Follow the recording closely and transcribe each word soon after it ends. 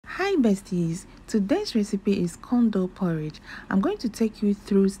Hi besties, today's recipe is condo porridge. I'm going to take you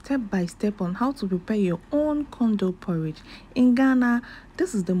through step by step on how to prepare your own condo porridge. In Ghana,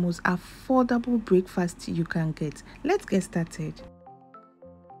 this is the most affordable breakfast you can get. Let's get started.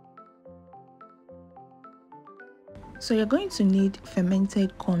 So you're going to need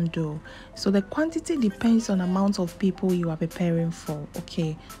fermented condo. So the quantity depends on amount of people you are preparing for.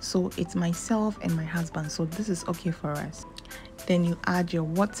 Okay, so it's myself and my husband, so this is okay for us. Then you add your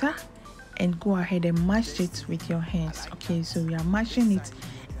water and go ahead and mash it with your hands. Okay, so we are mashing it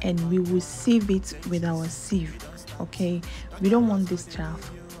and we will sieve it with our sieve. Okay, we don't want this chaff,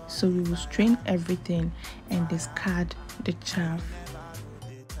 so we will strain everything and discard the chaff.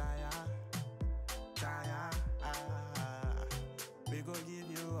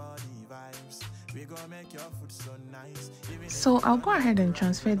 So I'll go ahead and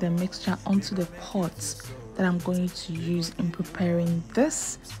transfer the mixture onto the pots that I'm going to use in preparing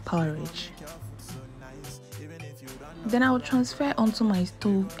this porridge. Then I'll transfer onto my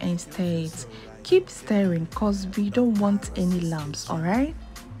stove and stir it. Keep stirring because we don't want any lumps, alright?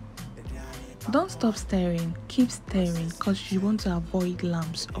 Don't stop stirring, keep stirring because you want to avoid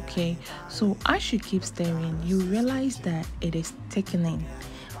lumps, okay? So as you keep stirring, you realize that it is thickening.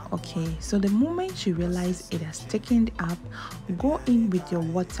 Okay, so the moment you realize it has thickened up, go in with your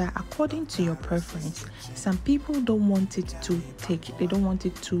water according to your preference. Some people don't want it too thick, they don't want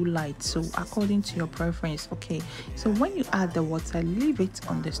it too light, so according to your preference. Okay, so when you add the water, leave it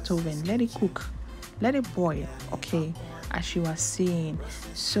on the stove and let it cook, let it boil. Okay, as you are seeing,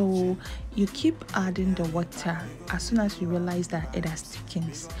 so you keep adding the water as soon as you realize that it has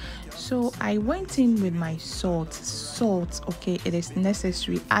thickened. So I went in with my salt. Okay, it is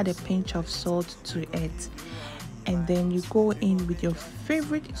necessary, add a pinch of salt to it, and then you go in with your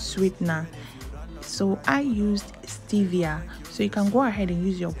favorite sweetener. So I used stevia, so you can go ahead and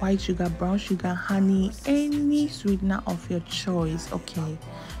use your white sugar, brown sugar, honey, any sweetener of your choice. Okay,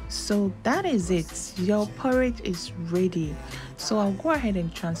 so that is it, your porridge is ready. So I'll go ahead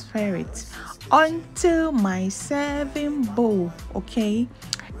and transfer it onto my serving bowl. Okay,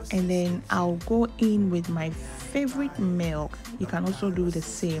 and then I'll go in with my favorite milk. You can also do the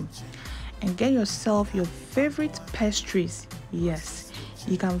same, and get yourself your favorite pastries. Yes,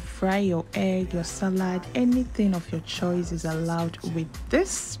 you can fry your egg, your salad, anything of your choice is allowed with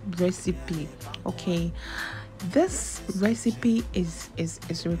this recipe. Okay, this recipe is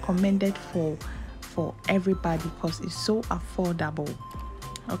recommended for everybody because it's so affordable.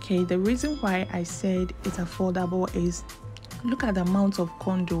 Okay, the reason why I said it's affordable is look at the amount of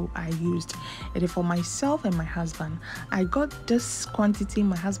condo I used. It is for myself and my husband. I got this quantity,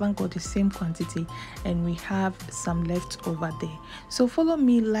 my husband got the same quantity, and we have some left over there. So follow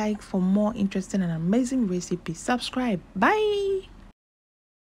me, like for more interesting and amazing recipes. Subscribe. Bye.